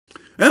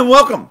And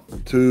welcome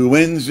to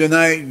Wednesday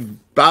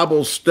night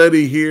Bible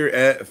study here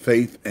at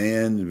Faith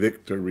and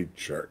Victory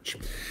Church.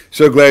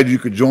 So glad you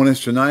could join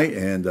us tonight,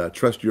 and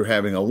trust you're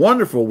having a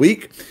wonderful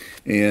week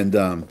and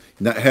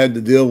not had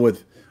to deal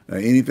with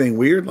anything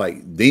weird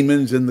like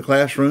demons in the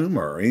classroom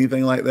or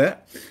anything like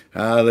that.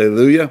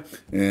 Hallelujah.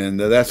 And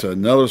that's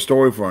another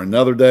story for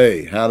another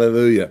day.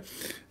 Hallelujah.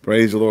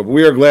 Praise the Lord.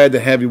 We are glad to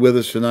have you with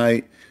us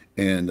tonight,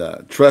 and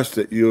trust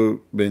that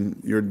your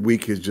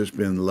week has just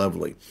been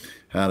lovely.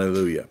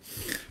 Hallelujah.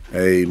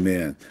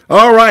 Amen.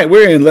 All right,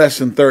 we're in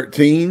lesson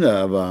 13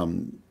 of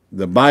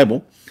the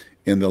Bible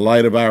in the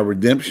light of our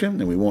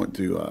redemption, and we want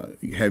to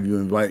have you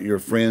invite your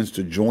friends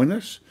to join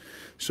us.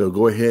 So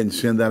go ahead and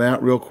send that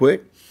out real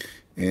quick,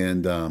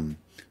 and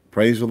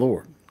praise the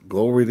Lord.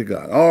 Glory to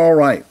God. All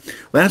right.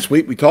 Last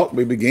week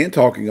we began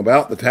talking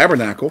about the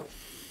tabernacle,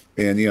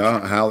 and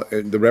how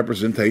the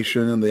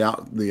representation and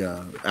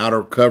the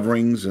outer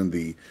coverings and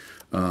the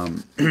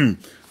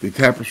the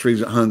tapestries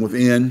that hung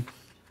within,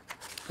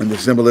 and the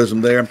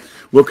symbolism there.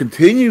 We'll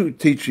continue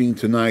teaching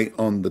tonight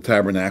on the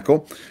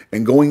tabernacle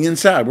and going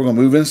inside. We're going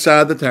to move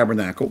inside the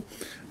tabernacle,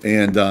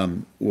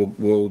 and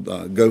we'll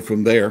go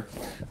from there.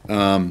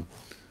 In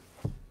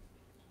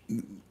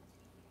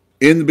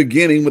the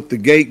beginning, with the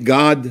gate,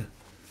 God,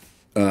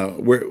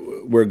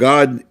 where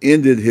God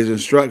ended his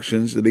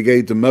instructions that he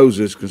gave to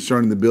Moses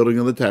concerning the building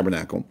of the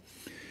tabernacle.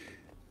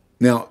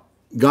 Now,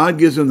 God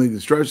gives him the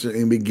instructions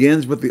and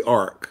begins with the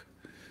ark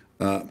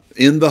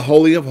in the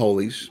Holy of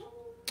Holies,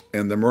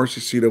 and the mercy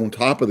seat on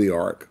top of the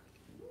ark,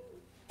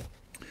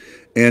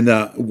 and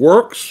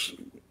works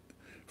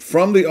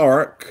from the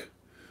ark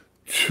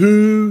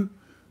to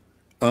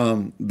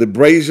the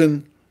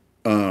brazen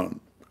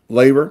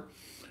laver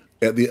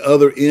at the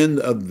other end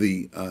of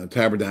the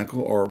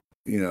tabernacle, or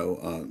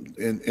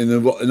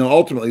and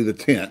ultimately the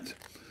tent.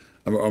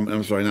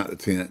 I'm sorry, not the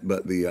tent,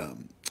 but the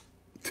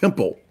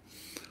temple.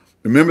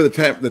 Remember,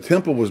 the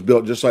temple was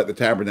built just like the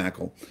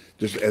tabernacle,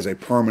 just as a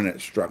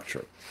permanent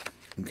structure.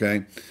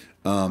 Okay.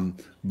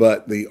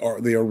 But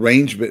the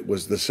arrangement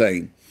was the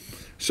same.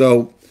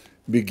 So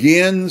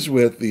begins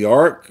with the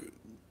ark,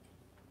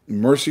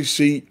 mercy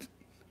seat,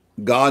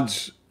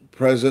 God's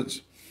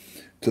presence,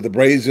 to the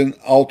brazen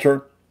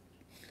altar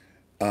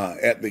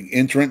at the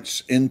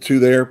entrance into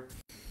there.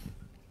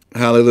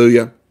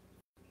 Hallelujah.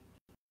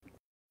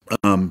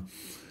 And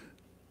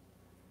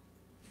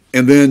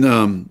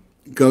then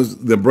goes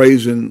the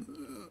brazen,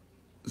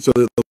 so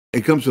that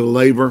it comes to the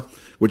laver,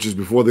 which is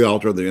before the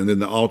altar, and then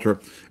the altar,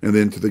 and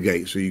then to the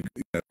gate. So it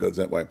goes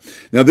that way.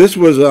 Now this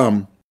was,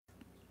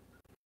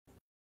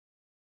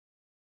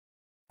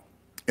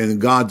 and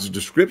God's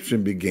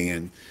description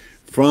began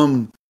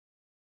from,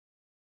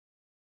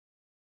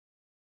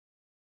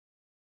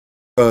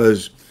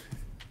 because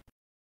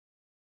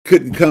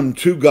couldn't come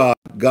to God,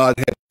 God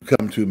had to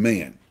come to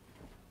man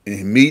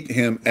and meet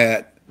him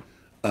at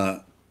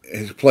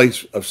his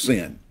place of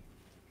sin.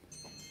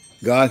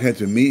 God had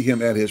to meet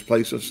him at his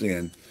place of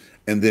sin,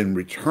 and then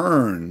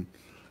return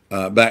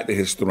back to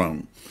his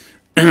throne.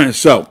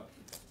 So,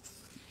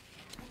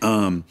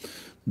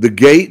 the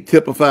gate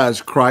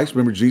typifies Christ.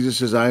 Remember, Jesus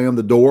says, I am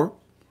the door.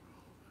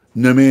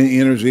 No man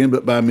enters in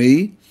but by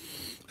me.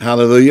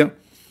 Hallelujah.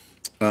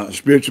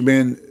 Spiritual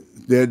man,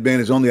 dead man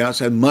is on the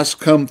outside, must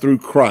come through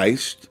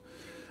Christ,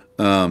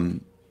 because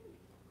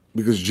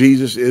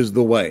Jesus is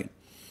the way.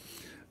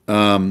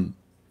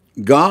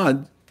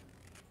 God,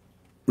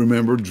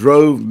 remember,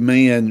 drove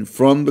man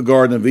from the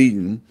Garden of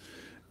Eden,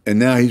 and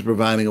now he's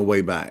providing a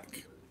way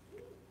back.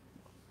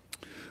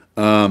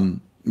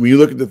 When you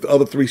look at the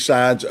other three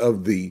sides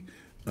of the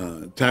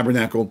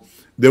tabernacle,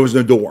 there was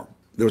no door.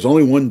 There was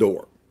only one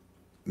door.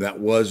 That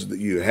was that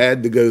you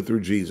had to go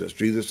through Jesus.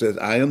 Jesus says,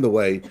 I am the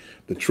way,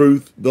 the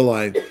truth, the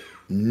life.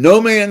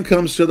 No man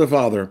comes to the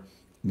Father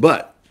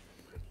but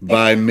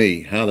by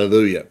me.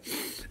 Hallelujah.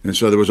 And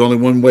so there was only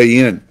one way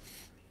in.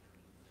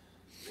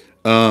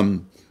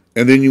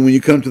 And then when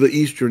you come to the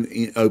eastern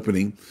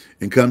opening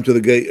and come to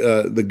the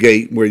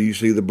gate where you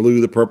see the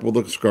blue, the purple,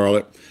 the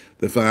scarlet,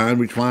 the fine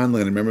reclined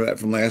linen. Remember that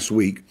from last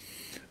week.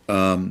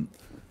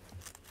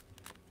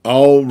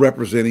 All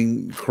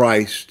representing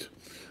Christ,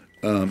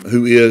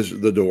 who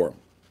is the door.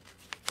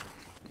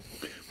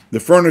 The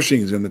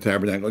furnishings in the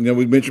tabernacle.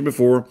 We mentioned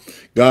before,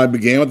 God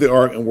began with the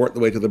ark and worked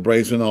the way to the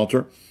brazen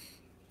altar.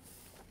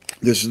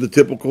 This is the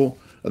typical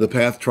of the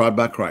path trod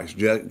by Christ.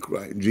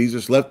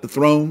 Jesus left the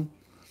throne,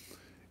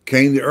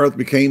 came to earth,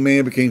 became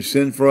man, became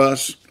sin for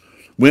us,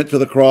 went to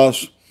the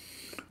cross,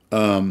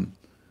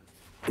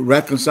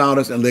 reconciled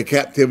us and led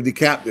captivity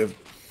captive,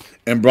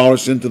 and brought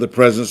us into the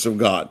presence of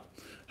God.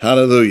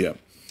 Hallelujah.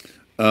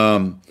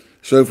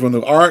 So from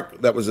the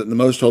ark that was at the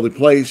most holy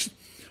place,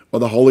 or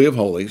the Holy of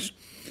Holies,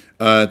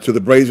 to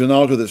the brazen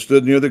altar that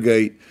stood near the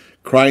gate,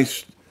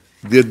 Christ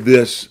did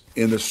this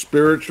in the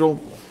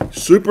spiritual,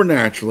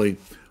 supernaturally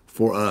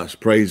for us.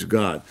 Praise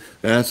God.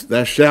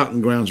 That's shouting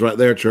grounds right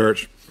there,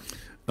 church.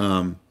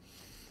 I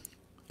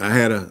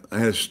had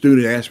a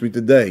student ask me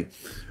today,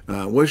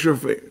 what's your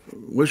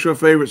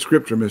favorite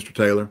scripture, Mr.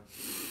 Taylor?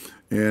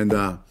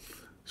 And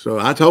So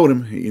I told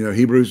him,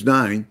 Hebrews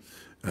 9,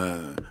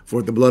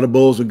 for the blood of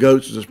bulls and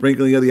goats is a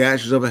sprinkling of the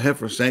ashes of a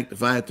heifer,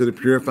 sanctified to the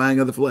purifying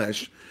of the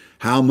flesh.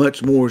 How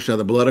much more shall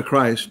the blood of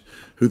Christ,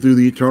 who through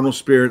the eternal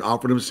Spirit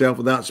offered himself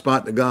without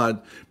spot to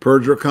God,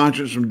 purge your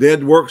conscience from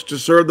dead works to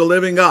serve the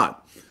living God?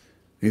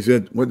 He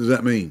said, what does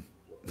that mean?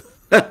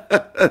 And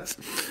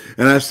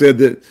I said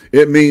that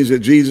it means that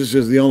Jesus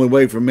is the only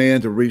way for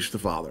man to reach the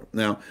Father.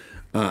 Now,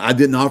 I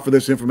didn't offer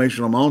this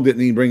information on my own,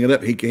 didn't even bring it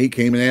up. He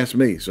came and asked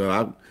me.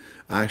 So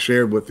I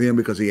shared with him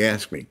because he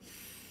asked me.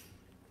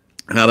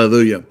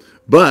 Hallelujah.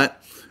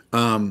 But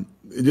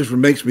it just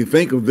makes me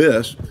think of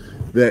this,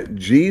 that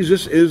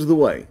Jesus is the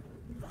way.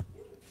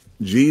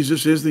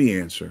 Jesus is the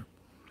answer.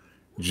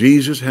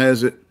 Jesus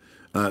has it,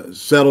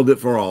 settled it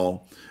for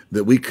all,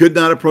 that we could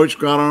not approach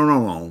God on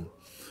our own.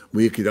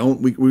 We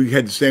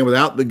had to stand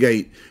without the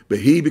gate, but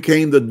he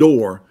became the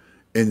door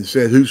and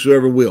said,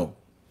 whosoever will.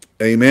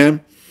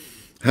 Amen.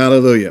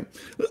 Hallelujah.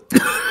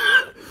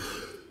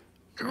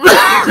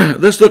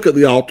 Let's look at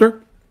the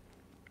altar.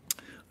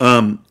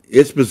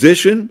 Its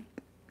position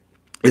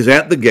is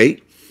at the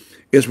gate.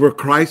 It's where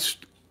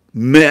Christ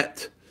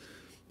met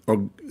a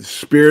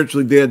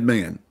spiritually dead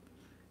man.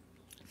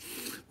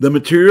 The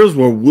materials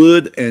were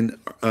wood and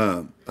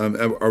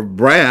or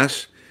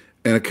brass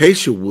and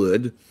acacia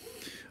wood.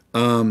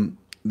 The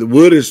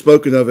wood is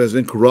spoken of as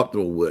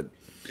incorruptible wood.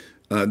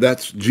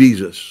 That's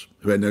Jesus,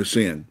 who had no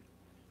sin.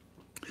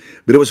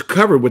 But it was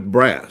covered with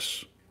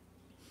brass.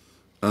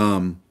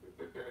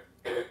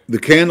 The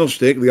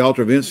candlestick, the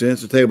altar of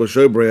incense, the table of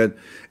showbread,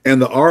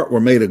 and the ark were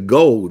made of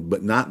gold,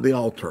 but not the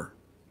altar.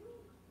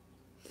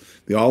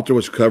 The altar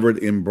was covered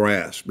in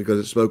brass because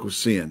it spoke of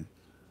sin.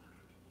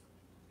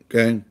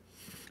 Okay?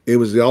 It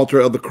was the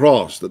altar of the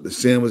cross that the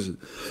sin was,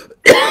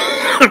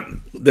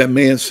 that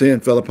man's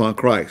sin fell upon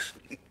Christ.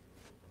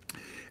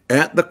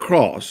 At the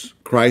cross,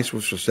 Christ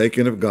was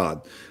forsaken of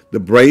God. The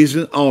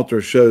brazen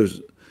altar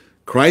shows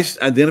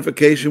Christ's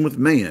identification with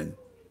man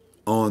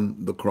on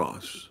the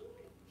cross.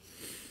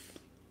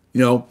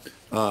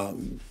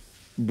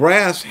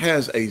 Brass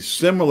has a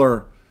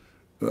similar,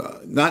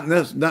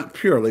 not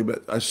purely,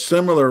 but a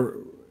similar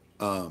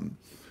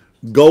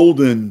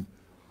golden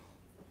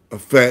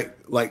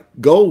effect like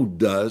gold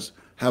does.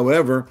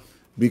 However,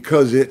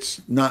 because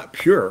it's not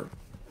pure,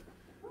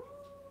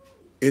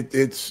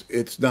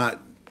 it's not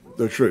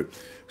the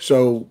truth.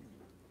 So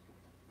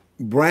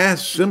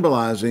brass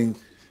symbolizing,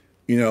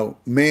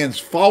 man's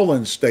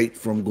fallen state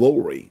from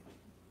glory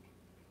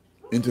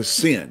into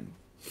sin,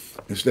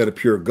 instead of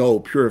pure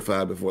gold,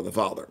 purified before the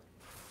Father.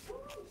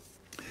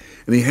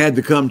 And he had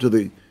to come to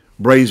the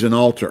brazen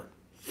altar.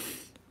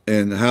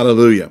 And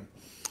hallelujah.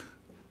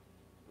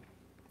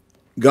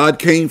 God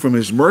came from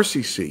his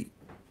mercy seat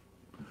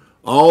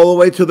all the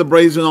way to the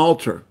brazen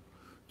altar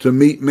to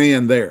meet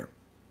man there,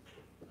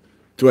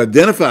 to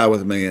identify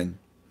with man,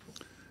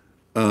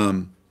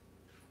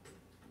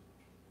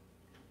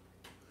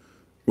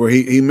 where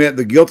he met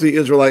the guilty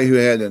Israelite who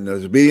had, in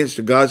obedience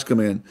to God's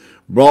command,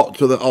 brought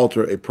to the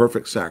altar a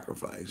perfect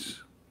sacrifice.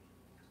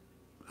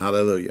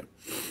 Hallelujah.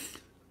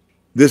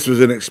 This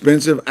was an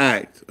expensive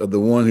act of the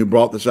one who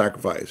brought the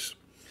sacrifice.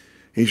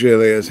 He should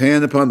lay his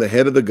hand upon the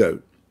head of the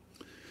goat.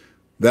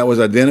 That was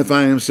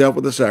identifying himself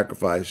with the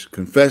sacrifice,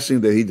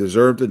 confessing that he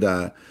deserved to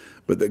die,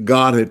 but that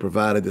God had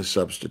provided the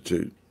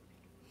substitute.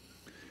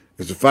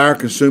 As the fire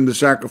consumed the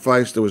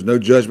sacrifice, there was no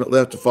judgment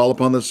left to fall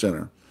upon the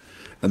sinner,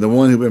 and the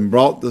one who had been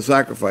brought the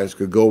sacrifice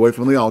could go away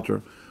from the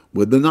altar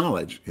with the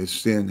knowledge his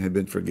sin had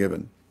been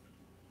forgiven.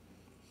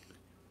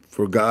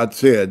 For God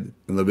said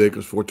in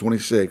Leviticus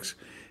 4:26,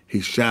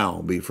 he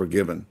shall be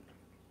forgiven.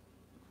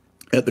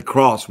 At the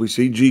cross, we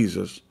see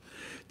Jesus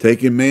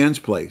taking man's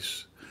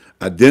place,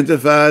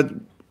 identified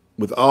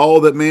with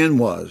all that man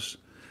was,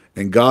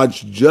 and God's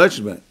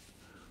judgment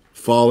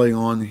falling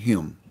on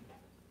him.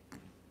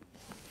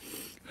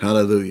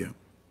 Hallelujah.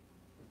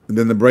 And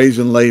then the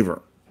brazen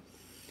laver.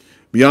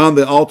 Beyond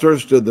the altar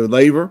stood the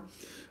laver,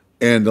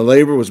 and the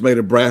laver was made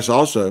of brass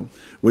also,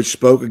 which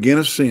spoke again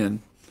of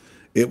sin.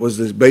 It was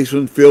this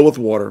basin filled with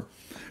water,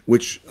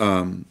 with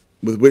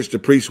which the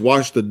priests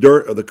washed the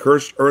dirt of the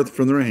cursed earth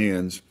from their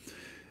hands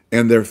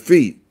and their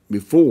feet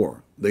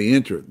before they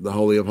entered the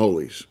Holy of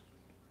Holies.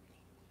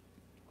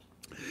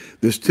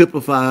 This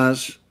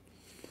typifies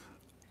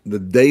the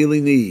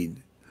daily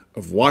need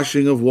of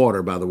washing of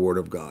water by the Word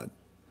of God.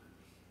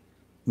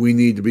 We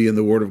need to be in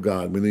the Word of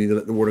God. We need to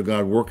let the Word of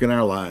God work in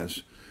our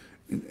lives.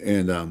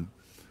 And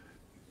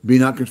be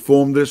not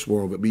conformed to this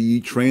world, but be ye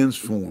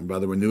transformed by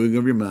the renewing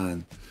of your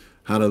mind.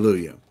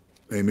 Hallelujah.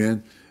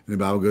 Amen. And the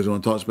Bible goes on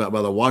and talks about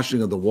by the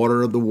washing of the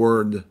water of the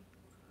Word.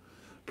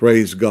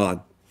 Praise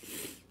God.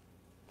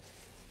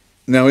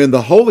 Now in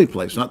the holy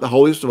place, not the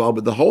holiest of all,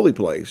 but the holy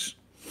place.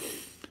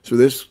 So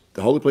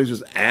the holy place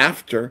is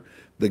after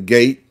the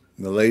gate,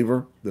 the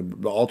laver, the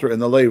altar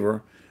and the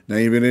laver. Now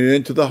even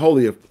into the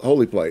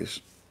holy place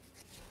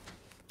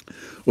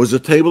was a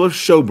table of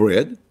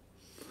showbread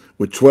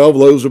with 12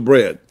 loaves of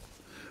bread.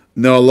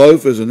 Now a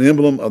loaf is an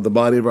emblem of the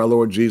body of our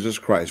Lord Jesus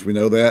Christ. We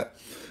know that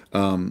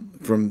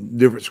from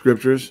different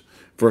scriptures.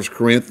 1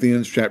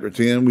 Corinthians chapter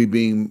 10, we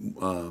being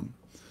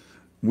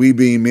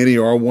many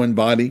are one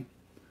body.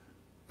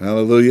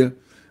 Hallelujah.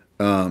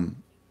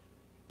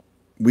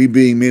 We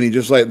being many,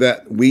 just like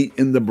that wheat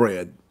in the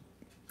bread.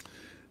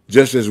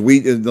 Just as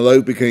wheat in the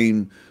loaf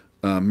became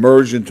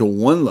merged into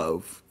one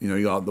loaf,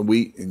 you got the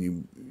wheat and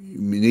you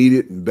knead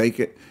it and bake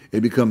it.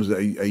 It becomes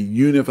a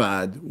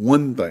unified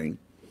one thing.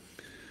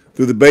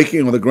 Through the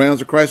baking on the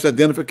grounds of Christ's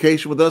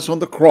identification with us on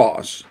the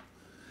cross,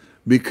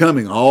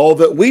 becoming all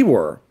that we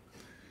were,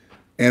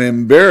 and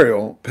in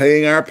burial,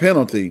 paying our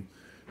penalty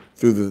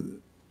through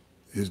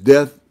his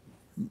death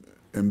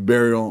and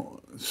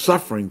burial,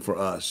 suffering for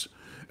us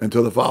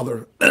until the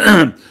Father,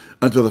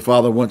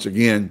 once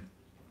again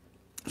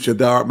said,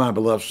 "Thou art my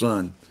beloved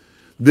Son.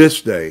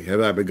 This day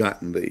have I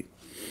begotten thee."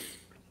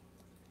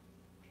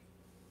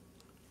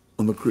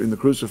 In the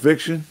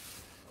crucifixion,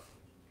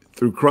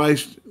 through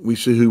Christ, we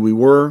see who we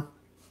were.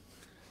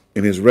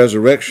 In his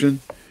resurrection,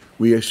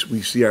 we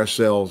see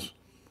ourselves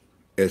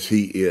as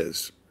he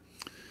is.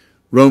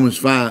 Romans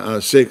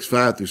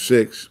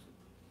 5:6.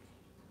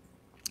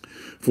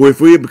 For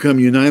if we have become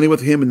united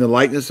with him in the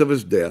likeness of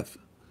his death,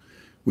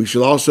 we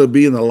shall also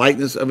be in the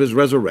likeness of his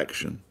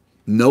resurrection,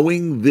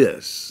 knowing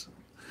this,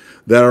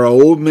 that our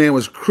old man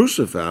was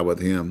crucified with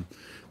him,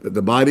 that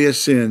the body of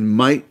sin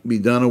might be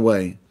done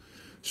away,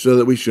 so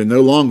that we should no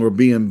longer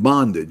be in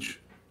bondage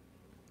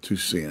to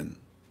sin.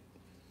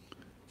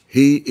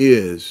 He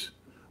is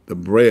the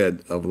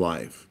bread of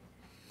life.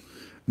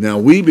 Now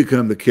we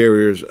become the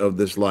carriers of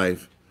this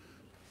life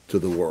to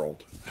the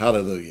world.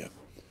 Hallelujah.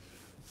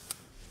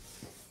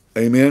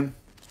 Amen.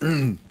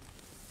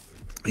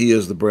 He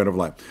is the bread of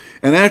life.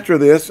 And after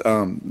this,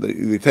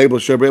 the table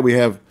of showbread, we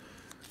have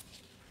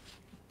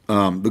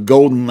the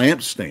golden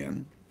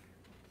lampstand,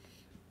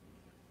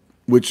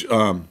 which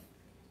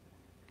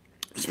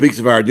speaks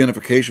of our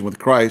identification with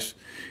Christ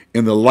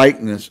in the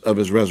likeness of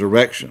his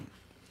resurrection.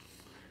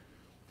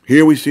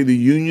 Here we see the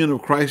union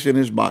of Christ in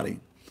his body.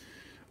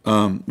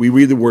 We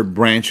read the word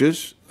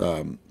branches,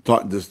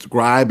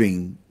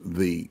 describing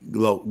the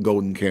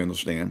golden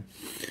candlestand.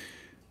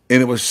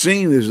 And it was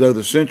seen as though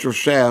the central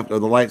shaft of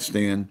the light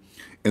stand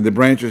and the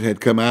branches had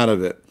come out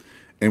of it.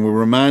 And we're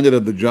reminded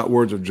of the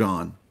words of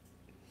John.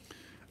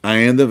 I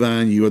am the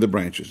vine, you are the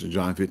branches, in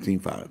John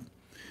 15:5.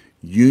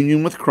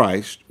 Union with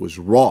Christ was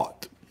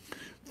wrought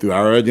through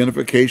our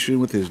identification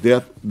with his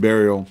death,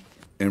 burial,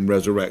 and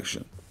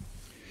resurrection.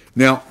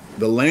 Now,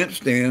 the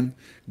lampstand,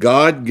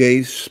 God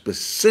gave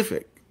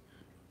specific,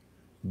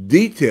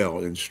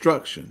 detailed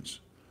instructions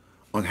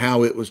on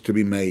how it was to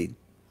be made.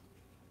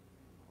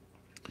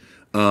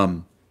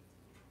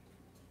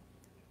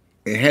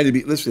 It had to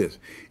be, listen to this,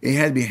 it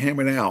had to be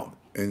hammered out.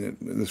 And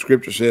the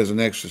scripture says in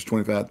Exodus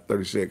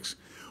 25:36,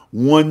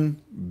 one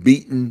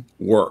beaten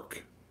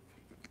work.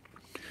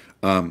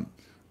 The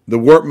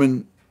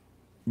workman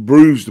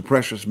bruised the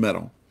precious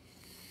metal.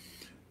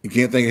 You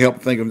can't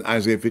help think of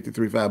Isaiah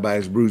 53:5, by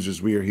his bruises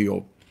we are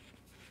healed.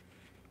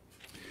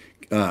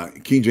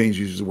 King James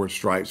uses the word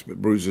stripes,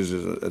 but bruises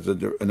is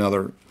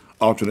another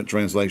alternate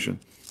translation.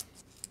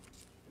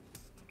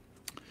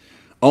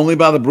 Only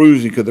by the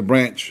bruising could the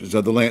branches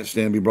of the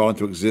lampstand be brought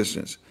into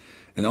existence,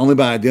 and only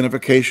by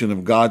identification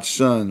of God's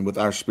Son with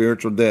our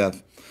spiritual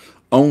death,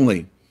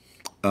 only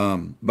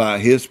by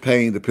his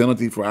paying the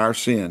penalty for our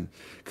sin,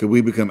 could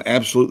we become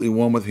absolutely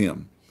one with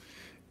him.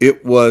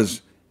 It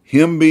was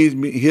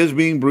his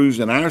being bruised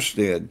in our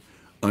stead,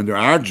 under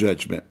our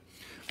judgment,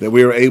 that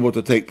we are able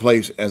to take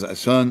place as a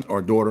son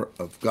or daughter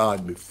of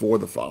God before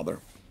the Father.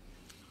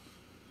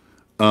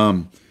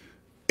 And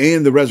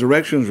the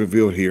resurrection is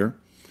revealed here.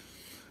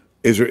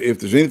 If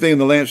there's anything in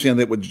the lampstand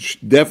that would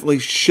definitely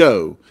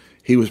show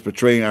he was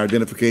portraying our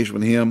identification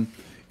with him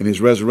in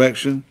his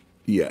resurrection,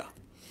 yeah.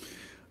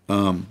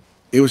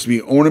 It was to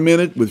be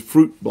ornamented with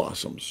fruit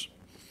blossoms.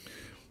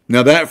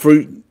 Now that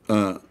fruit,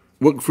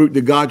 what fruit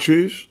did God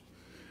choose?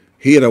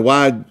 He had a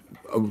wide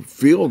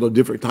field of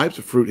different types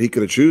of fruit he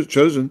could have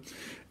chosen,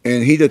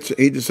 and he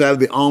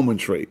decided the almond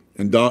tree.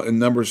 In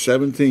Numbers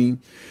 17,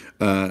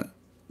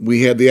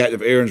 we had the act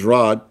of Aaron's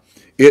rod.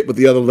 It, with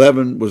the other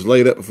leaven, was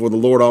laid up before the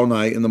Lord all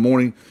night. In the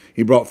morning,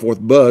 he brought forth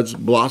buds,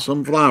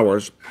 blossomed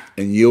flowers,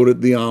 and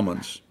yielded the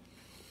almonds.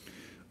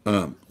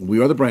 We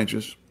are the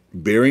branches,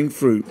 bearing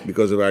fruit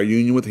because of our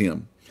union with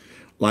him.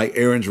 Like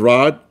Aaron's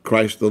rod,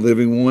 Christ the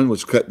living one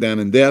was cut down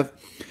in death,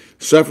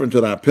 suffered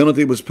until our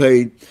penalty was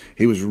paid.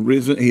 He is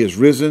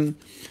risen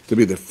to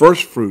be the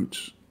first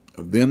fruits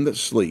of them that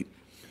sleep.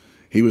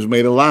 He was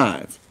made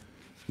alive.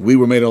 We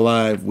were made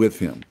alive with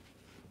him.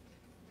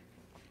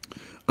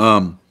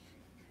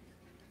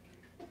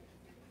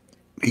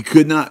 He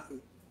could not,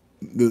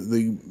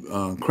 the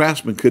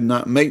craftsman could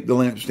not make the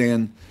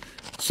lampstand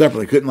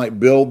separately. Couldn't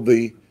build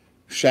the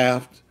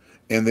shaft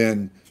and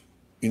then,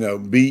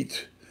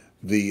 beat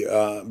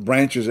the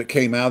branches that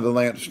came out of the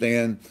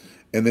lampstand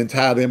and then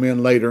tie them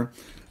in later,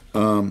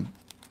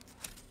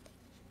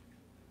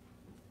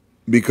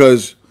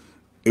 because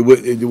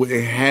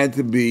it had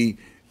to be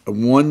a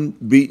one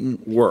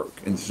beaten work,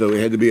 and so it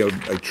had to be a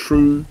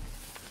true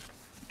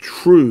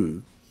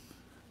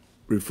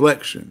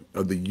reflection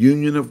of the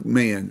union of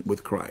man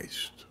with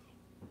Christ.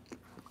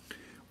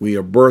 We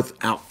are birthed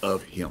out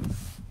of him.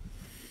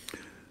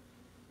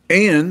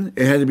 And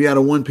it had to be out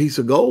of one piece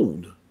of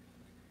gold.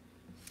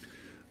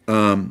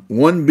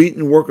 One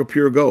beaten work of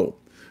pure gold.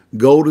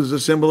 Gold is a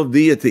symbol of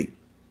deity.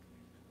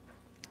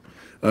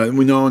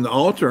 We know on the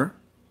altar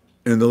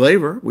and the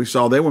laver, we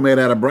saw they were made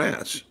out of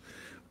brass.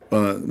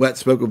 That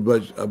spoke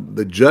of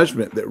the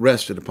judgment that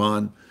rested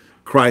upon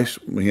Christ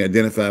when he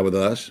identified with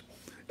us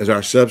as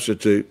our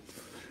substitute.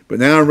 But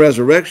now in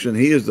resurrection,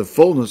 he is the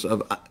fullness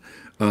of,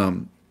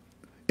 in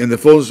the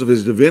fullness of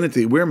his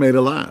divinity, we're made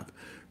alive.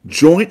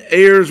 Joint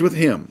heirs with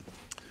him.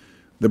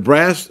 The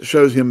brass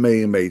shows him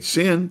being made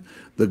sin.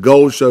 The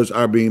gold shows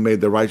our being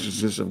made the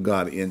righteousness of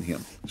God in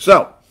him.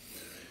 So,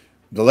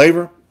 the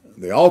laver,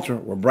 the altar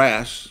were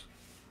brass,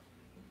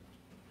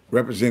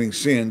 representing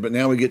sin. But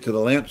now we get to the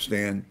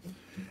lampstand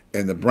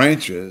and the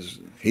branches.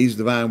 He's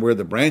the vine, we're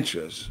the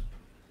branches.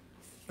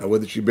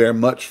 Whether you bear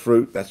much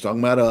fruit, that's talking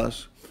about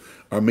us,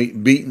 are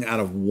beaten out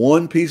of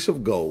one piece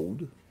of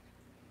gold,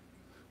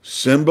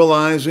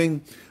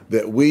 symbolizing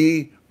that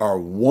we are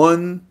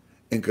one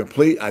in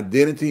complete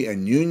identity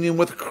and union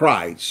with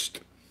Christ,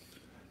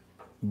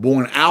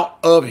 born out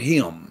of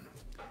him.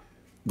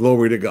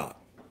 Glory to God.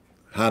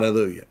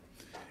 Hallelujah.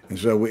 And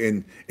so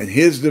in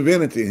his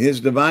divinity and his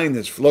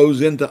divineness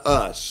flows into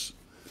us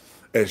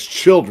as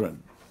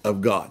children of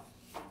God.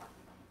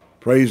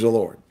 Praise the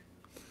Lord.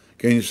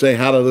 Can you say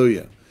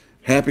hallelujah?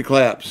 Happy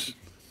claps.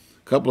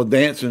 A couple of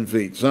dancing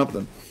feet,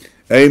 something.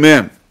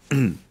 Amen.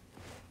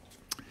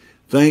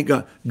 Thank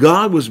God.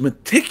 God was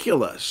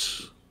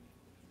meticulous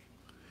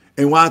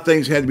in why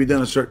things had to be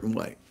done a certain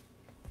way.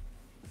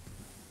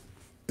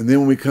 And then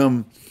when we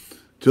come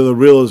to the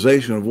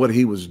realization of what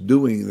he was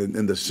doing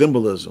and the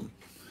symbolism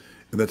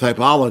and the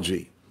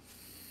typology,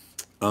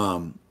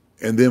 and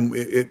then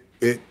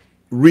it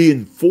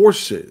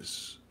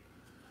reinforces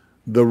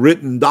the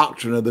written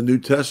doctrine of the New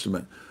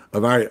Testament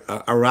of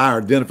our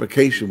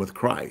identification with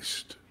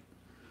Christ.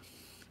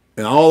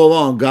 And all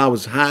along, God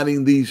was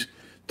hiding these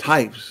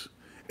types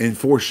and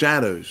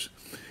foreshadows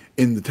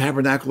in the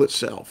tabernacle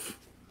itself,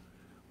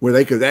 where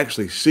they could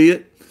actually see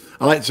it.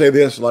 I like to say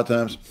this a lot of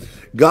times.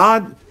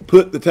 God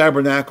put the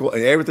tabernacle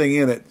and everything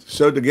in it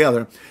so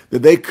together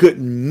that they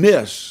couldn't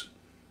miss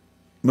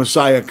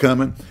Messiah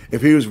coming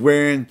if he was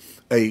wearing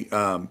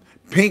a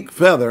pink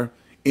feather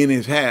in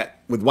his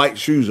hat with white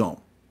shoes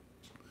on.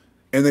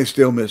 And they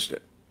still missed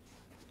it.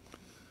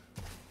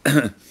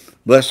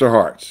 Bless their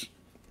hearts.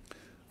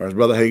 Or as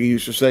Brother Hagin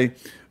used to say,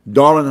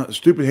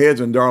 stupid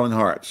heads and darling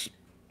hearts.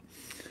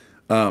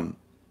 Now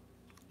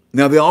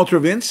the altar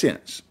of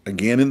incense,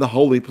 again in the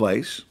holy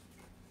place.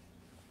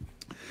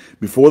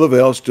 Before the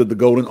veil stood the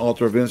golden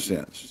altar of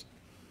incense.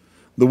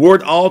 The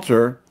word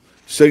altar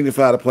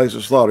signified a place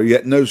of slaughter,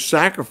 yet no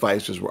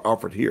sacrifices were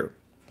offered here.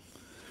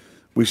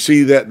 We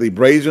see that the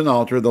brazen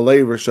altar, the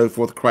laver, showed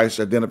forth Christ's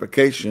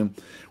identification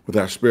with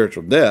our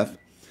spiritual death,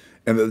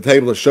 and that the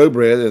table of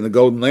showbread and the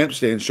golden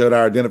lampstand showed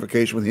our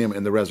identification with him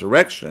in the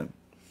resurrection.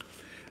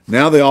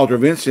 Now the altar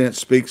of incense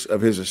speaks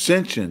of his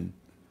ascension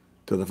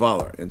to the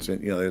Father.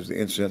 Incense, there's the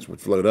incense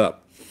would float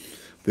up.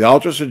 The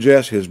altar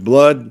suggests his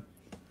blood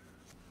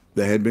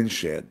that had been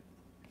shed.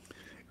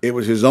 It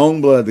was his own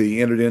blood that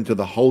he entered into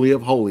the Holy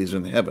of Holies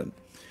in heaven,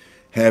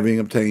 having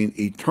obtained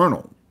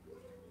eternal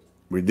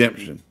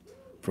redemption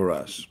for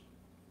us.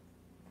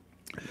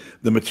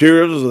 The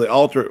materials of the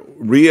altar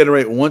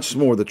reiterate once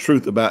more the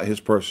truth about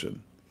his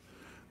person.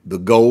 The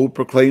gold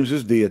proclaims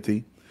his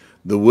deity.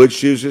 The wood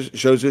shows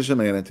his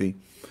humanity.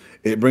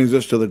 It brings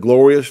us to the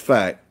glorious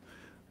fact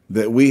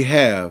that we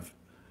have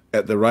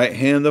at the right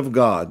hand of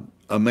God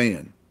a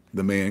man,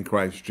 the man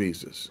Christ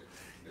Jesus.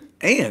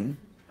 And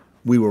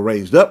we were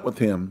raised up with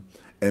him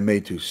and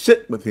made to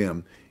sit with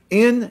him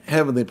in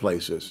heavenly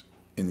places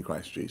in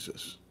Christ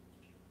Jesus.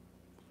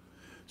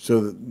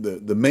 So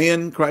the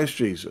man Christ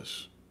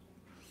Jesus,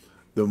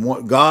 the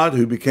one, God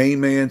who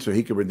became man so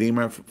he could redeem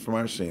us from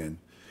our sin,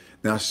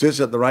 now sits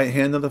at the right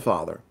hand of the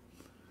Father.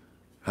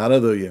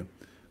 Hallelujah.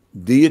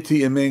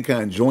 Deity and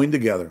mankind joined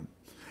together.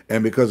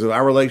 And because of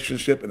our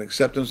relationship and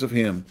acceptance of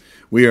him,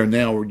 we are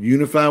now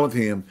unified with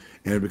him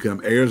and have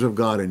become heirs of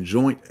God and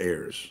joint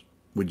heirs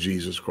with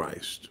Jesus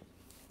Christ.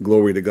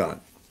 Glory to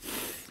God.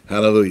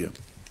 Hallelujah.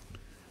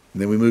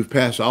 And then we move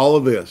past all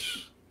of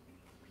this.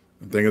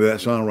 I'm thinking of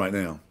that song right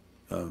now.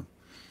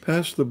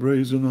 Past the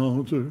brazen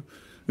altar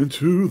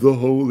into the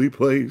holy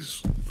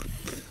place.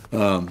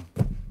 Somebody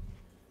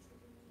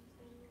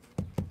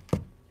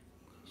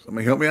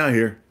help me out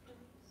here.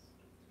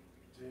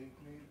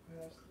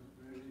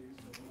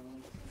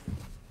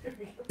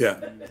 Yeah.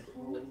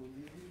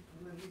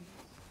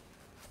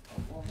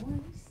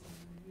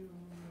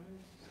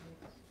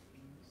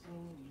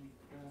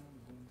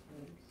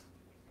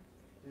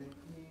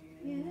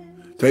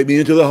 Take me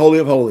into the Holy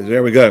of Holies.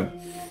 There we go.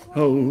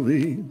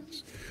 Holy.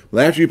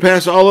 Well, after you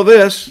pass all of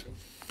this,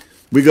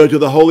 we go to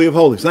the Holy of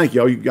Holies. Thank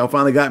you. Y'all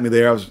finally got me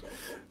there.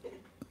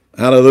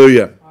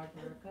 Hallelujah.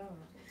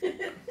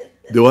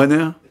 Do I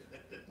now?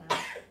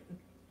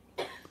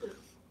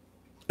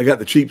 I got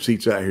the cheap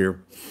seats out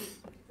here.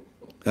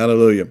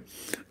 Hallelujah.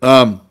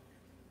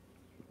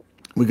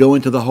 We go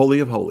into the Holy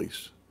of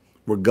Holies,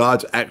 where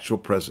God's actual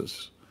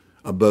presence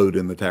abode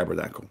in the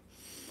tabernacle.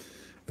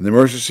 And the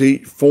mercy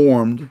seat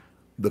formed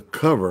the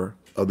cover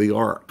of the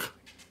ark.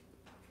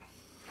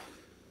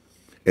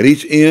 At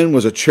each end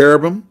was a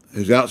cherubim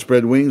whose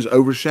outspread wings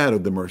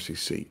overshadowed the mercy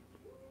seat.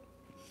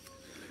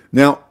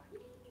 Now,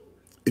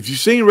 if you've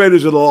seen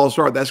Raiders of the Lost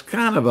Ark, that's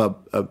kind of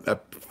a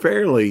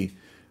fairly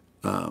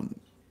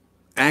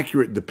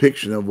accurate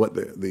depiction of what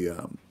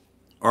the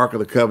Ark of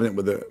the Covenant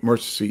with the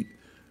mercy seat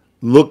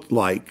looked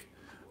like.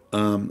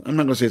 I'm not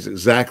going to say it's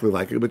exactly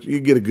like it, but you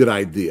get a good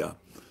idea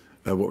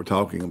of what we're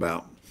talking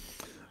about.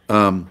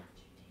 In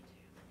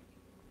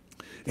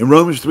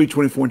Romans 3,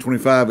 24 and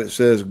 25, it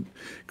says,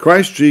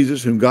 Christ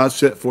Jesus, whom God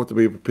set forth to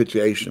be a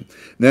propitiation.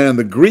 Now, in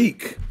the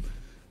Greek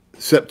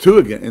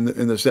Septuagint,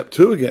 in the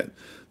Septuagint,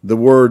 the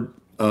word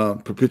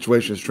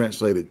propitiation is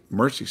translated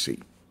mercy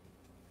seat.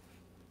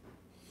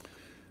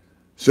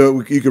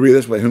 So you could read it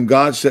this way, whom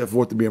God set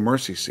forth to be a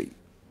mercy seat.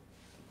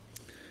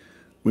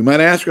 We might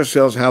ask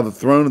ourselves how the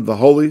throne of the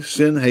holy,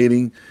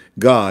 sin-hating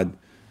God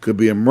could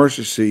be a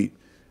mercy seat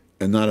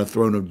and not a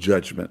throne of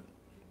judgment.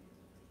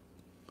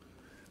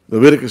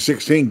 Leviticus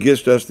 16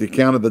 gives us the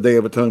account of the Day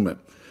of Atonement.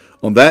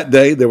 On that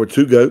day, there were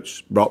 2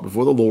 goats brought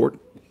before the Lord.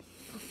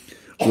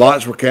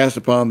 Lots were cast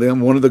upon them.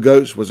 One of the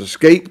goats was a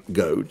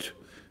scapegoat.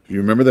 If you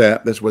remember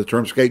that, that's where the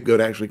term scapegoat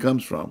actually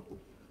comes from.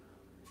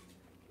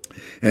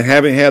 And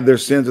having had their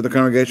sins of the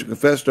congregation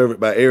confessed over it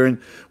by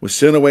Aaron, was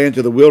sent away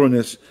into the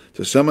wilderness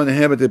to some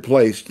uninhabited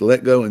place to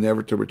let go and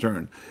never to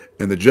return.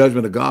 And the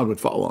judgment of God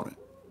would fall on it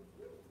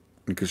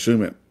and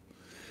consume it.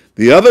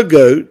 The other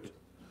goat,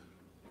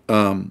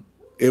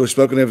 it was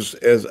spoken of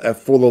as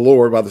for the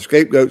Lord, while the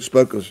scapegoat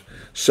spoke of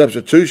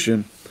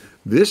substitution.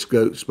 This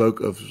goat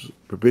spoke of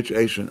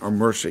propitiation or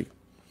mercy.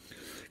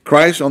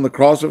 Christ on the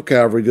cross of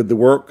Calvary did the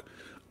work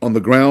on the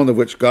ground of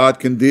which God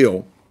can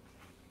deal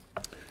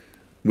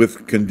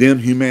with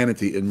condemned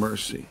humanity in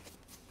mercy.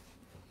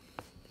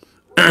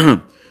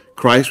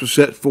 Christ was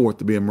set forth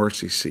to be a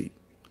mercy seat.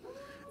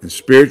 And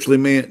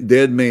spiritually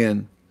dead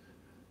man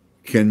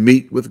can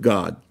meet with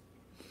God.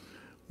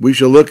 We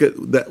shall look at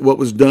what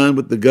was done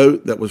with the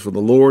goat that was for the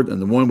Lord and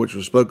the one which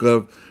was spoken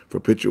of for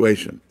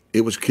propitiation.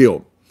 It was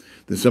killed.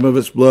 Then some of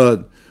its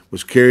blood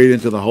was carried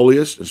into the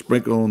holiest and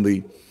sprinkled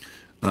on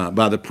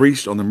by the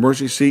priest on the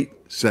mercy seat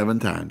 7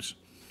 times.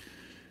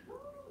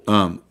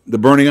 The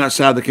burning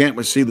outside the camp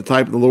would see the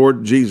type of the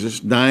Lord Jesus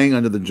dying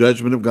under the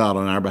judgment of God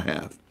on our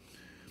behalf.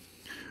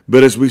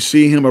 But as we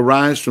see him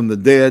arise from the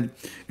dead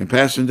and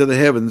pass into the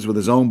heavens with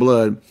his own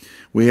blood,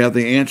 we have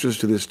the answers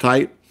to this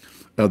type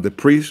of the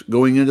priest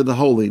going into the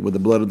holy with the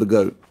blood of the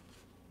goat.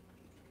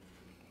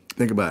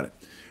 Think about it.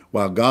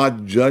 While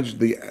God judged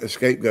the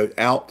scapegoat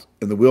out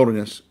in the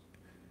wilderness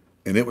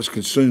and it was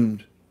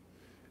consumed,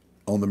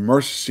 on the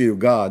mercy seat of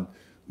God,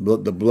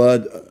 the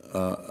blood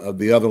of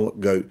the other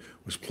goat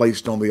was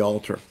placed on the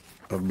altar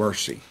of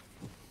mercy.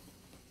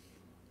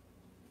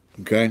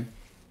 Okay?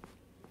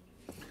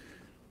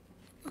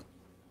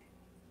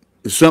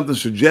 There's something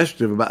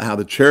suggestive about how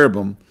the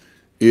cherubim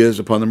is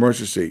upon the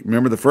mercy seat.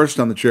 Remember, the first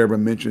time the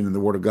cherubim mentioned in the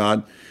Word of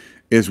God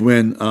is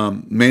when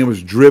man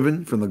was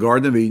driven from the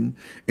Garden of Eden,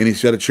 and he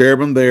set a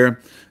cherubim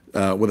there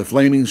with a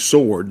flaming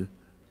sword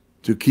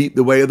to keep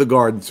the way of the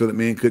garden so that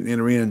man couldn't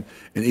enter in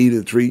and eat of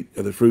the tree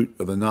of the fruit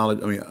of the knowledge,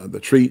 the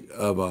tree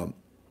of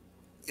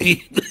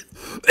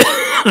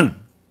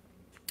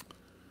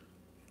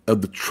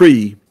of the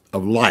tree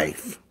of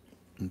life.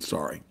 I'm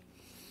sorry.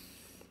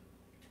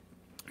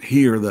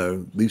 Here,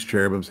 though, these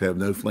cherubims have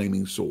no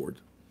flaming sword.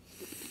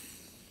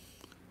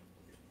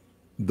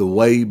 The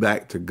way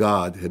back to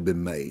God had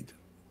been made.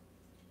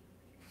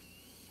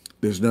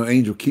 There's no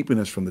angel keeping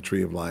us from the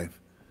tree of life.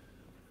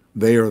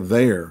 They are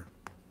there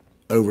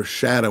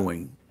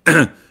overshadowing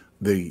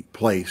the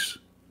place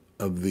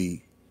of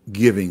the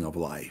giving of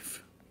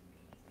life.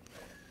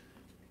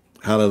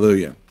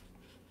 Hallelujah.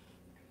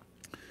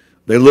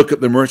 They look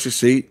at the mercy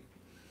seat,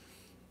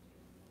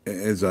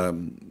 as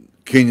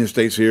Kenyon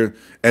states here,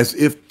 as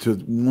if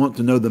to want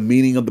to know the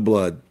meaning of the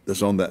blood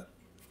that's on that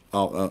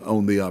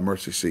on the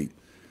mercy seat.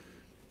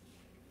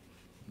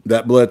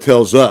 That blood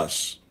tells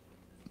us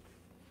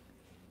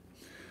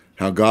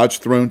how God's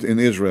throne in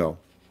Israel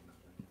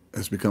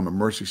has become a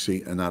mercy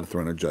seat and not a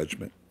throne of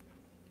judgment.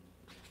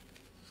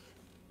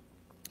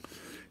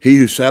 He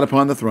who sat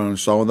upon the throne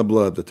saw in the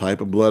blood the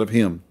type of blood of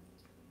him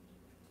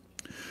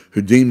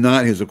who deemed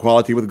not his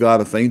equality with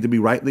God a thing to be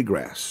rightly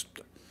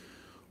grasped,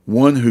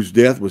 one whose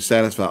death would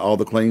satisfy all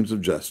the claims of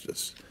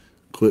justice.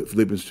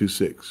 Philippians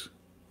 2:6.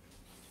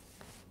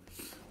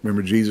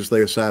 Remember, Jesus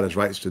laid aside his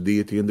rights to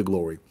deity and to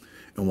glory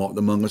and walked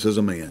among us as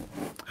a man.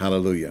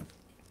 Hallelujah.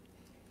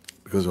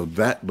 Because of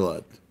that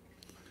blood,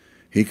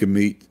 he could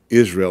meet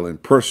Israel in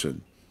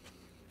person,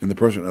 in the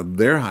person of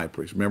their high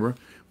priest. Remember,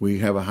 we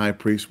have a high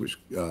priest which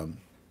can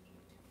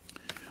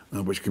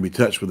be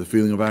touched with the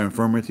feeling of our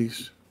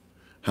infirmities.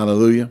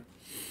 Hallelujah.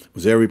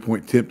 Was every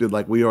point tempted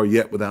like we are,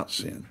 yet without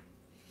sin.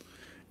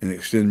 and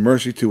extend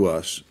mercy to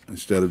us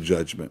instead of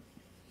judgment.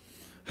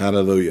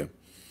 Hallelujah.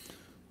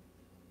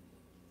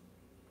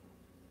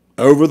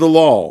 Over the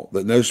law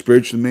that no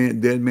spiritually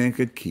dead man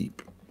could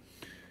keep,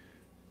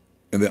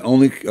 and that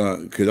only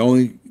could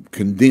only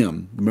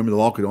condemn. Remember, the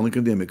law could only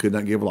condemn; it could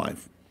not give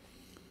life.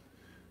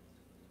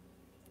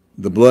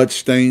 The blood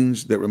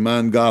stains that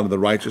remind God of the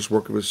righteous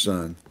work of His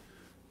Son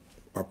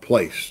are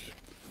placed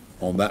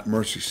on that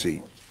mercy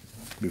seat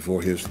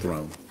before His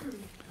throne.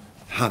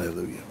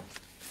 Hallelujah.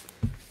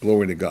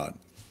 Glory to God.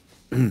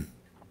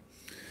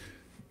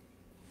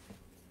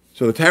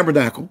 So the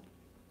tabernacle,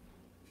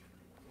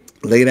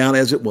 laid out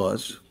as it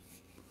was,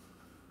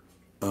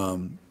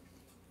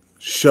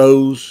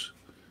 shows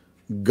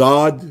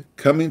God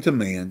coming to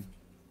man,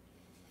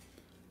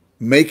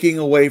 making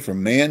a way for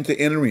man to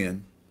enter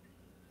in,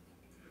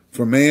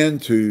 for man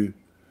to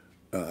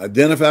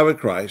identify with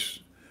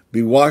Christ,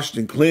 be washed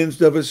and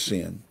cleansed of his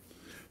sin,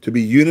 to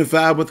be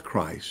unified with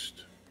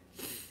Christ,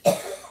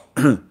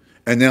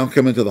 and now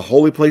come into the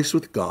holy place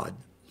with God,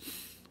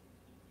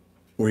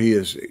 where he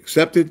is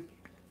accepted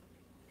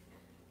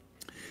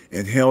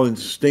and held in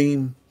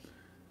esteem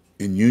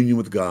in union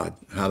with God,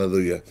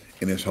 hallelujah,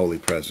 in his holy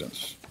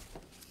presence.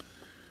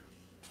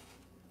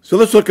 So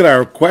let's look at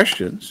our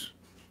questions,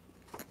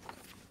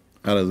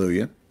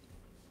 hallelujah.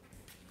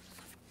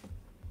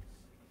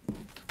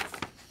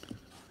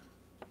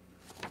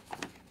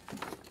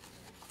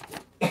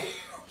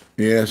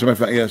 Yeah,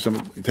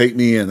 somebody, take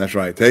me in. That's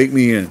right. Take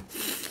me in.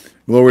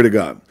 Glory to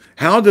God.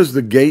 How does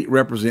the gate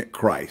represent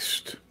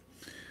Christ?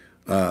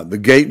 The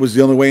gate was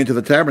the only way into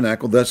the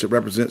tabernacle. Thus, it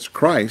represents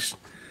Christ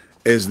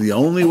as the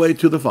only way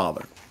to the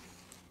Father.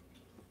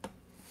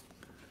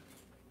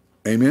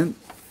 Amen.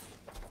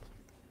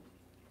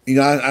 You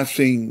know, I've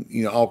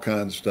seen, all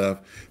kinds of stuff.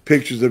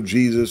 Pictures of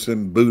Jesus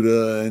and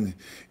Buddha and,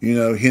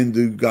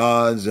 Hindu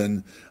gods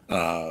and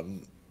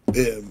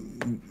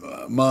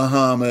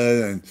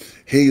Muhammad, and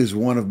he is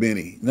one of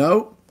many.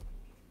 No.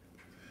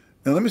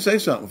 Now, let me say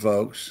something,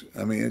 folks.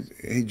 I mean,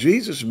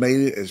 Jesus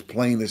made it as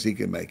plain as he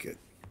can make it.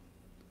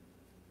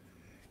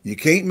 You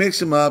can't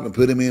mix him up and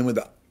put him in with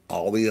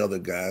all the other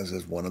guys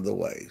as one of the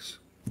ways.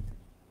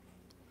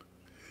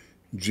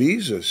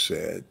 Jesus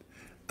said,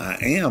 I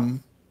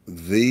am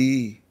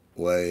the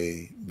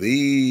way,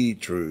 the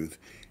truth,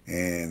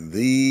 and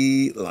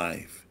the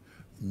life.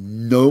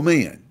 No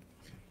man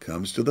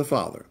comes to the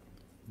Father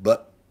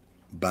but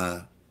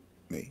by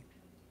me.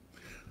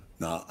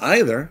 Now,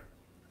 either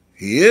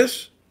he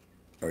is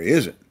or he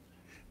isn't,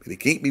 but he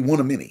can't be one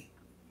of many.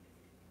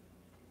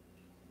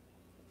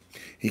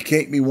 He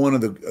can't be one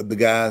of the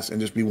guys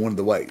and just be one of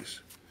the ways.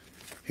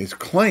 His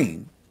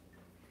claim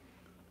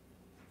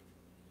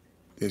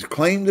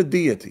to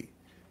deity,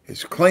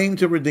 his claim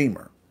to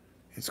Redeemer,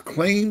 his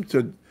claim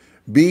to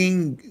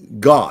being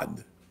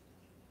God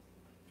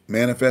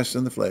manifest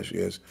in the flesh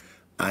is,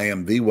 I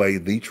am the way,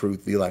 the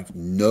truth, the life.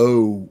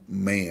 No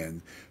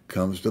man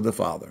comes to the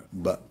Father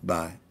but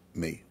by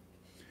me.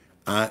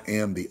 I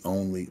am the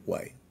only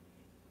way.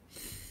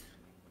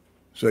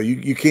 So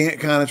you can't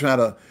kind of try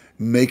to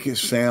make it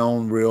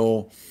sound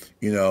real,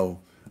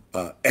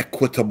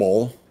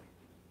 equitable,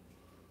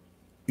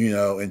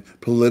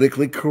 and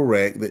politically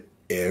correct that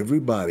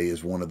everybody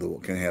is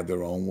can have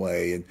their own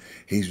way, and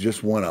he's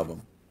just one of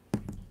them.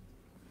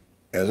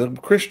 As a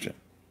Christian,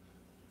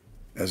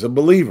 as a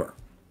believer,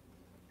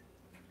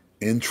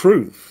 in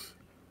truth,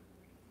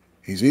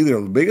 he's either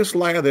the biggest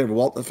liar that ever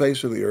walked the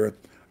face of the earth,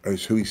 or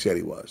he's who he said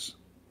he was.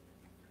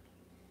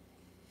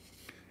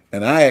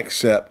 And I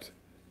accept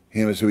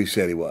him as who he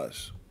said he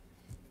was.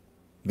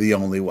 The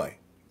only way.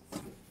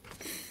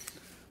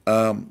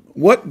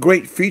 What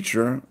great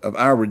feature of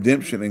our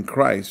redemption in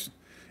Christ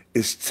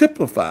is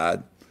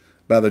typified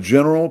by the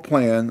general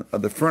plan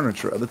of the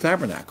furniture of the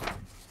tabernacle?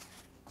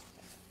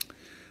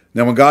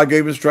 Now, when God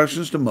gave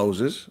instructions to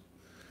Moses,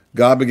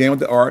 God began with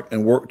the ark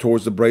and worked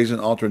towards the brazen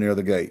altar near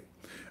the gate.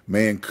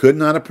 Man could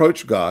not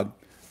approach God.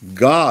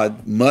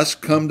 God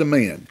must come to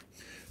man.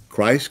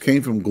 Christ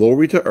came from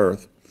glory to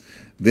earth,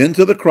 then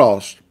to the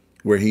cross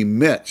where he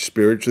met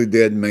spiritually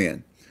dead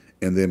man,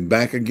 and then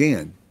back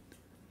again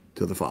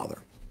to the Father.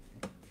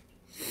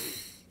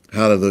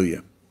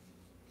 Hallelujah.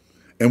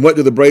 And what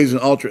do the brazen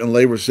altar and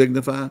laver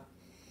signify?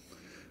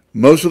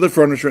 Most of the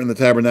furniture in the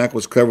tabernacle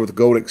was covered with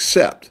gold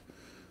except,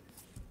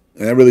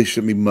 and that really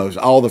shouldn't be most,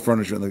 all the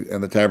furniture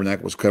in the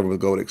tabernacle was covered with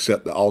gold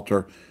except the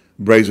altar,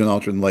 brazen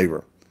altar, and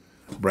laver.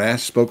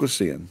 Brass spoke of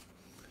sin.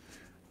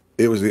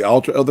 It was the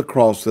altar of the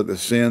cross that the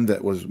sin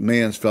that was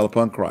man's fell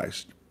upon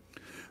Christ.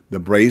 The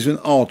brazen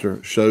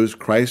altar shows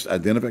Christ's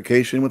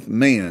identification with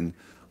man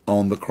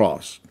on the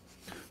cross.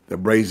 The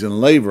brazen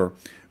laver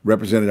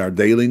represented our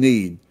daily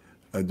need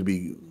to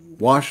be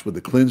washed with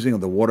the cleansing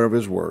of the water of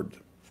his word.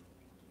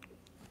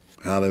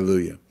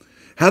 Hallelujah.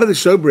 How did the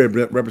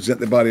showbread represent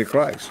the body of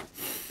Christ?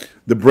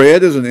 The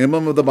bread is an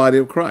emblem of the body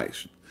of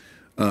Christ.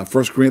 1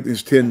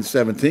 Corinthians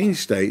 10:17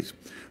 states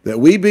that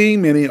we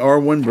being many are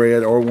one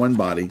bread or one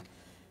body,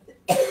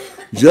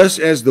 just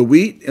as the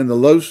wheat in the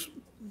loaf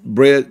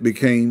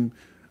became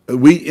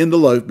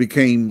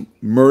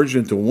merged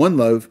into one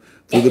loaf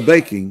through the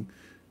baking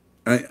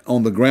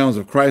on the grounds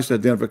of Christ's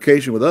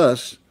identification with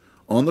us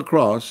on the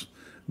cross,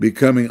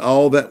 becoming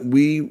all that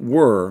we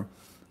were,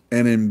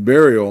 and in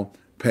burial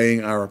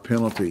paying our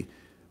penalty.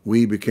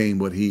 We became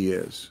what he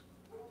is.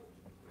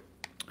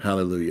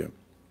 Hallelujah.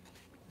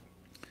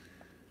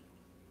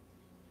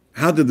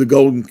 How did the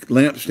golden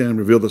lampstand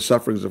reveal the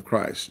sufferings of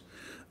Christ?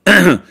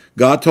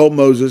 God told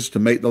Moses to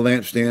make the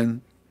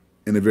lampstand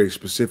in a very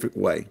specific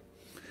way.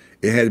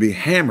 It had to be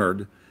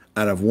hammered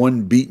out of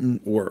one beaten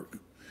work.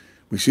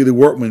 We see the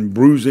workman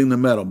bruising the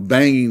metal,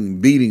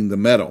 banging, beating the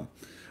metal.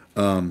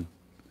 Isaiah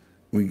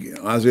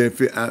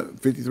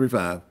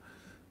 53:5,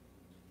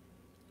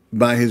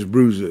 by his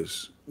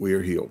bruises we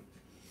are healed.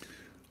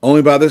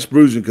 Only by this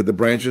bruising could the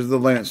branches of the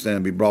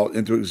lampstand be brought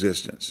into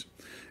existence.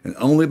 And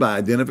only by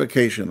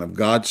identification of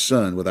God's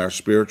Son with our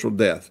spiritual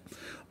death,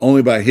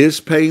 only by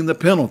his paying the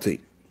penalty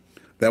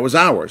that was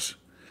ours,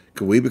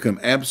 could we become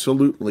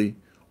absolutely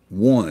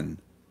one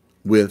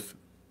with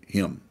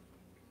him.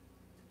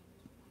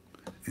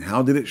 And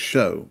how did it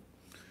show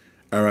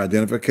our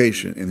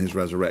identification in his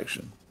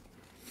resurrection?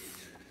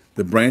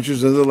 The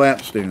branches of the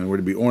lampstand were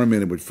to be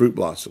ornamented with fruit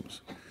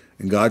blossoms,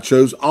 and God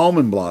chose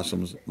almond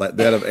blossoms like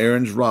that of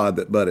Aaron's rod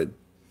that budded.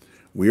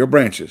 We are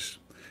branches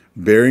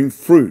bearing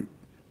fruit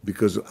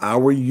because of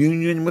our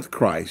union with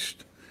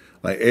Christ.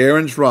 Like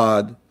Aaron's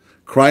rod,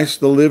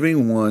 Christ the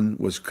living one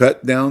was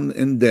cut down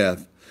in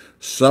death,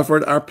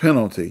 suffered our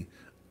penalty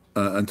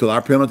until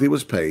our penalty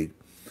was paid.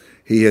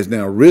 He has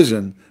now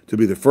risen to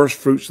be the first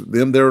fruits of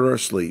them that are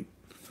asleep.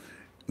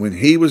 When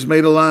he was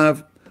made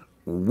alive,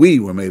 we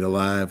were made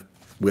alive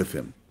with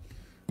him.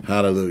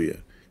 Hallelujah.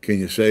 Can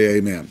you say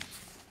amen?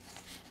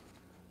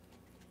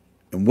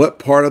 And what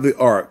part of the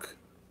ark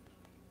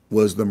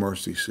was the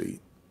mercy seat?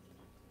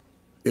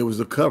 It was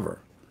the cover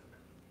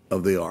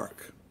of the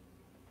ark.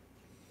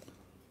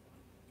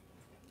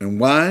 And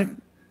why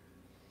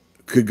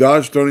could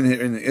God's throne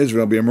in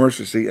Israel be a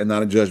mercy seat and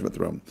not a judgment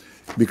throne?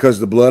 Because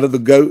the blood of the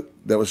goat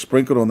that was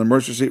sprinkled on the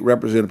mercy seat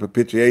represented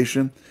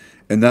propitiation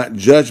and not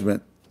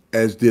judgment,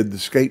 as did the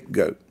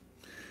scapegoat.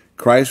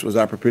 Christ was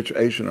our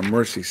propitiation, a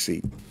mercy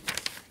seat.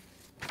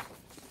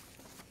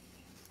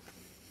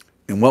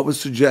 And what was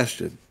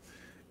suggested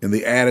in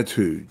the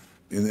attitude,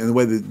 in the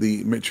way that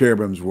the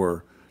cherubims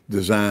were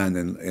designed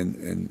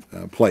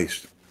and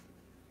placed.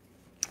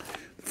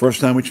 The first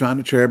time we find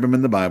a cherubim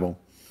in the Bible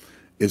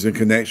is in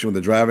connection with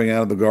the driving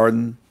out of the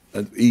Garden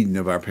of Eden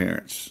of our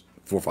parents,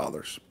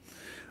 forefathers.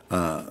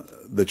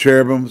 The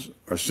cherubims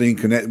are seen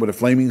connected with a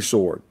flaming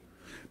sword,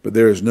 but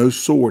there is no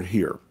sword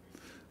here.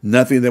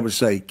 Nothing that would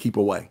say, keep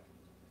away.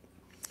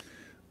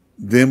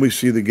 Then we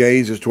see the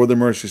gaze is toward the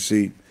mercy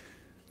seat,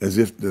 as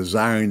if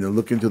desiring to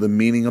look into the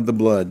meaning of the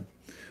blood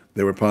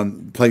that were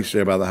placed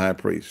there by the high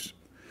priest.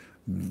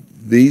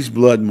 These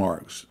blood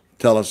marks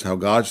tell us how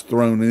God's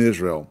throne in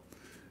Israel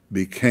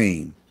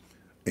became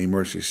a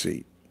mercy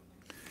seat.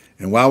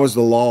 And why was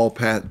the law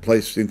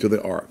placed into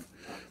the ark?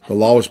 The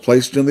law was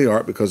placed in the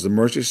ark because the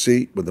mercy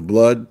seat with the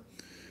blood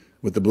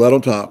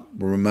on top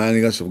were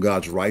reminding us of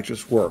God's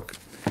righteous work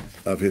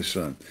of his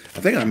Son. I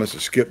think I must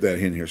have skipped that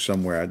in here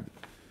somewhere.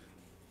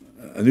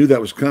 I knew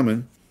that was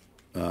coming.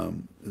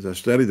 As I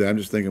studied that, I'm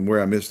just thinking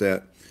where I missed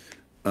that.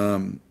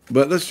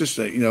 But let's just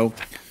say,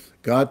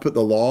 God put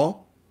the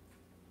law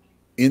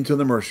into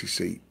the mercy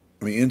seat,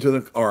 into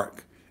the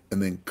ark,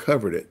 and then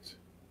covered it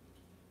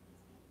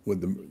with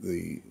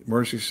the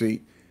mercy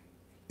seat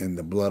and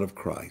the blood of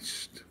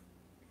Christ,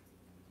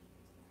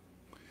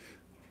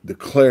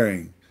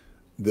 declaring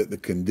that the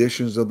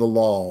conditions of the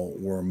law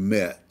were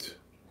met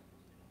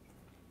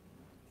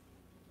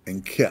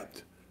and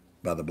kept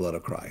by the blood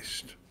of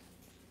Christ.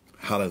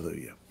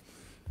 Hallelujah.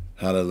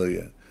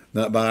 Hallelujah.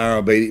 Not by our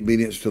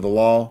obedience to the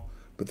law,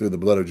 but through the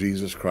blood of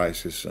Jesus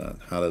Christ, his Son.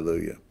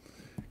 Hallelujah.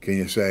 Can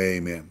you say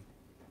amen?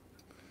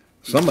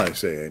 Somebody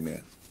say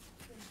amen.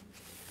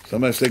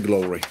 Somebody say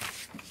glory.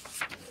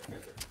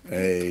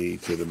 A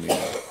to the me.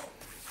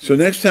 So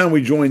next time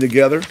we join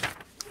together,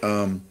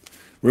 we're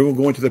going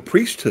to go into the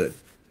priesthood.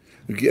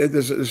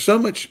 There's so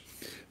much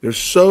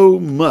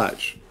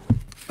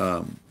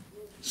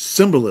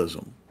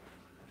symbolism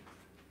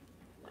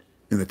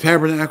in the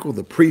tabernacle,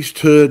 the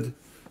priesthood.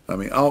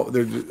 Of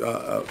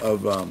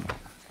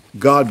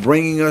God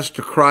bringing us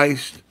to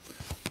Christ,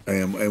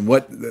 and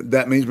what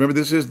that means. Remember,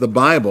 this is the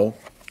Bible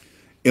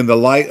in the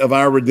light of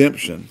our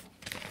redemption.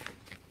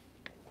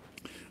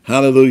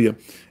 Hallelujah.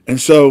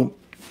 And so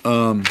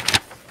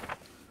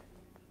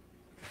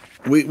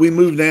we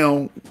move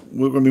now.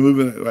 We're going to be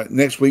moving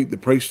next week, the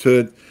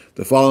priesthood.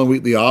 The following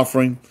week, the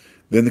offering.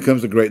 Then there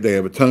comes the Great Day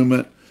of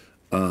Atonement.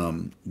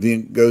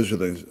 Then goes to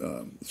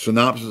the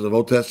synopsis of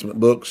Old Testament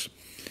books.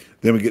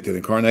 Then we get to the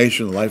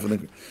incarnation, the life of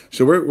the...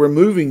 So we're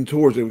moving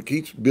towards it. It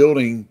keeps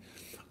building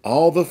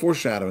all the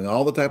foreshadowing,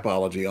 all the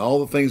typology,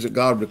 all the things that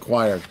God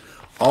required.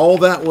 All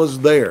that was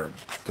there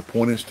to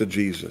point us to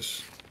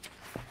Jesus.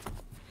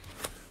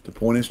 To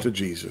point us to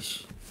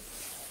Jesus.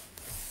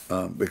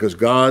 Because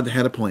God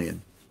had a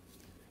plan.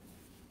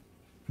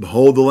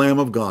 Behold the Lamb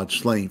of God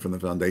slain from the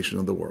foundation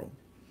of the world,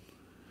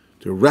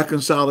 to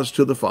reconcile us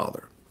to the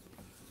Father,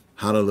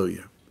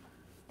 Hallelujah.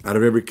 Out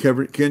of every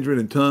kindred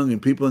and tongue and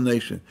people and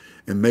nation,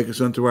 and make us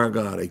unto our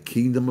God a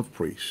kingdom of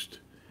priests.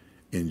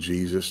 In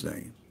Jesus'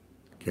 name.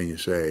 Can you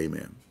say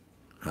amen?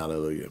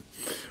 Hallelujah.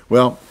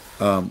 Well,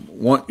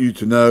 want you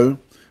to know,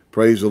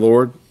 praise the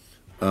Lord,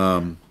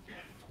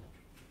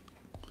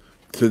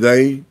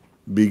 today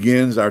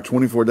begins our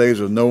 24 days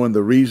of knowing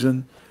the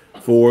reason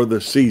for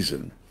the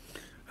season.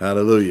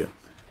 Hallelujah.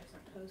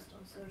 There's a post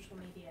on social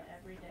media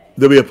every day.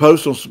 There'll be a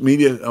post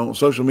on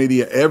social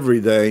media every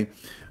day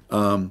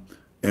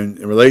in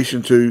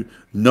relation to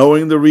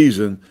knowing the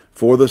reason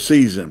for the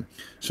season.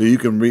 So you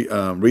can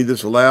read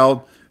this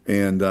aloud,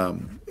 and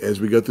as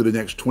we go through the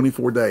next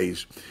 24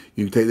 days,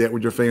 you can take that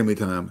with your family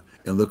time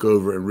and look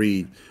over and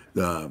read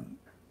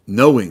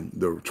knowing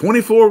the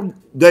 24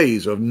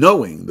 days of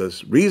knowing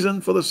the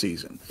reason for the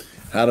season.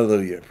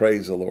 Hallelujah.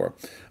 Praise the Lord.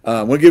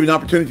 I want to give you an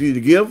opportunity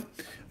to give.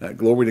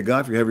 Glory to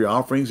God. If you have your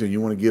offerings and you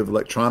want to give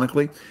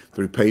electronically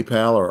through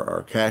PayPal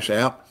or Cash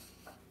App,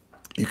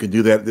 you can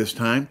do that at this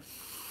time.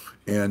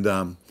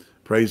 And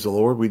praise the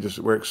Lord.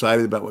 We're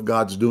excited about what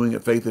God's doing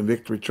at Faith and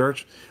Victory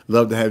Church.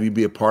 Love to have you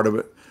be a part of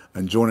it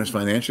and join us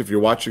financially. If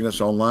you're watching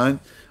us online,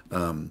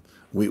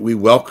 we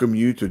welcome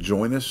you to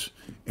join us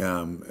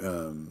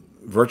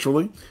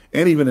virtually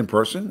and even in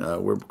person.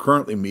 We're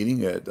currently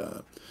meeting at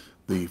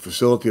the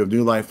facility of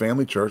New Life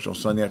Family Church on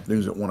Sunday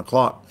afternoons at 1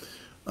 o'clock,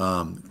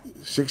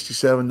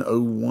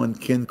 6701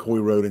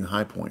 Kencoy Road in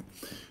High Point.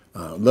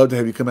 Love to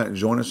have you come out and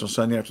join us on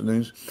Sunday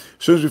afternoons.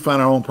 As soon as we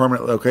find our own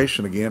permanent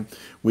location again,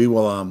 we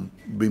will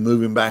be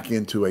moving back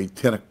into a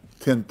 10 o'clock,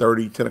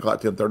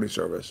 10:30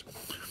 service.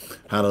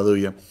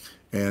 Hallelujah.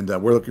 And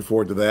we're looking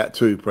forward to that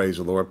too, praise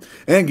the Lord.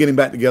 And getting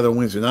back together on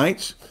Wednesday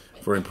nights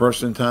for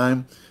in-person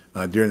time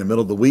during the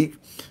middle of the week.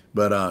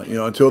 But,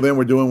 until then,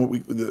 we're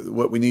doing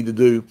what we need to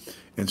do.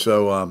 And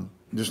so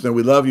just know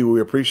we love you,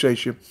 we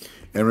appreciate you.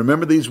 And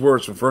remember these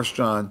words from 1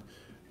 John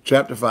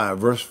chapter 5,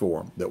 verse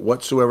 4, that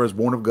whatsoever is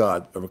born of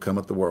God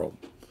overcometh the world.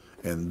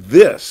 And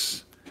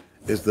this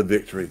is the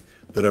victory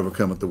that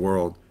overcometh the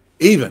world,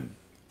 even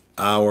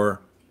our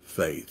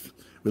faith.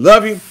 We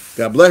love you.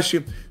 God bless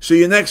you. See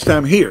you next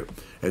time here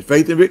at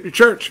Faith and Victory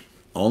Church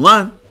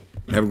online.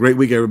 Have a great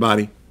week,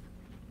 everybody.